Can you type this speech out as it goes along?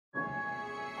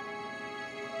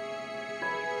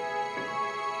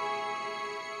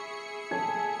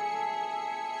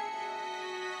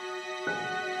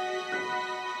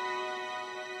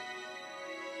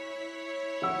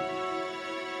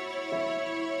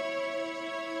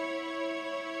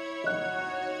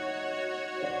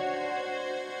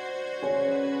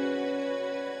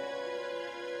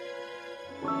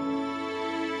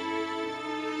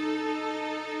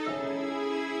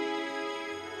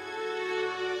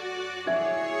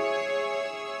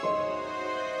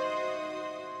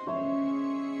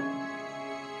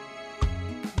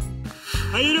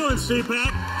How you doing, CPAC?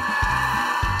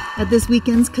 At this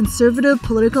weekend's Conservative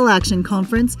Political Action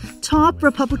Conference, top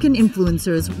Republican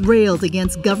influencers railed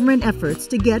against government efforts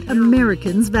to get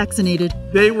Americans vaccinated.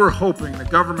 They were hoping, the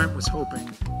government was hoping,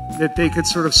 that they could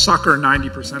sort of sucker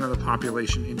 90% of the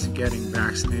population into getting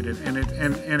vaccinated, and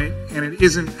it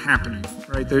isn't happening,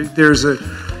 right? There's a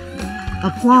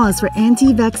Applause for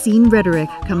anti-vaccine rhetoric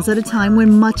comes at a time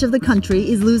when much of the country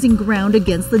is losing ground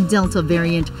against the Delta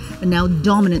variant, a now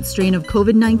dominant strain of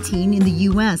COVID-19 in the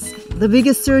U.S. The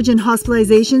biggest surge in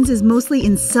hospitalizations is mostly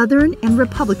in southern and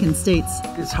Republican states.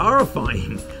 It's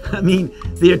horrifying. I mean,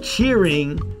 they're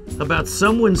cheering about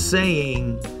someone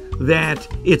saying that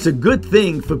it's a good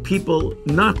thing for people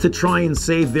not to try and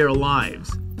save their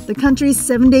lives. The country's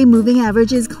 7-day moving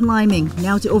average is climbing,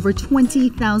 now to over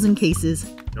 20,000 cases.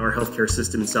 Our healthcare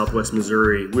system in Southwest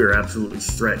Missouri, we're absolutely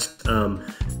stretched,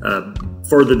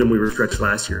 further than we were stretched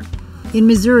last year. In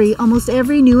Missouri, almost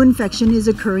every new infection is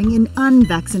occurring in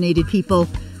unvaccinated people.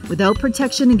 Without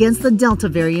protection against the Delta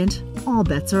variant, all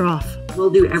bets are off. We'll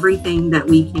do everything that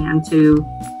we can to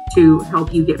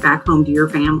help you get back home to your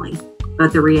family.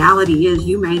 But the reality is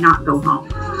you may not go home.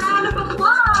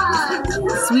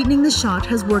 Sweetening the shot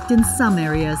has worked in some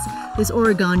areas. This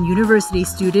Oregon University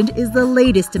student is the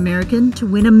latest American to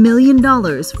win $1 million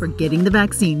for getting the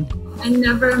vaccine. I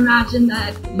never imagined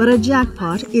that. But a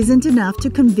jackpot isn't enough to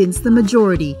convince the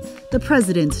majority. The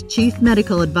president's chief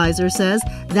medical advisor says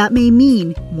that may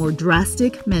mean more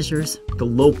drastic measures. At the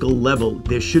local level,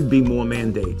 there should be more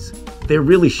mandates. There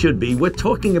really should be. We're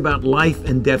talking about life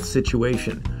and death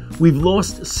situation. We've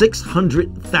lost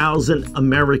 600,000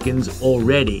 Americans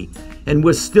already, and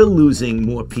we're still losing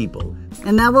more people.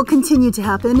 And that will continue to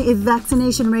happen if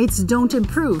vaccination rates don't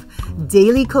improve.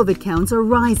 Daily COVID counts are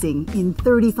rising in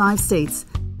 35 states.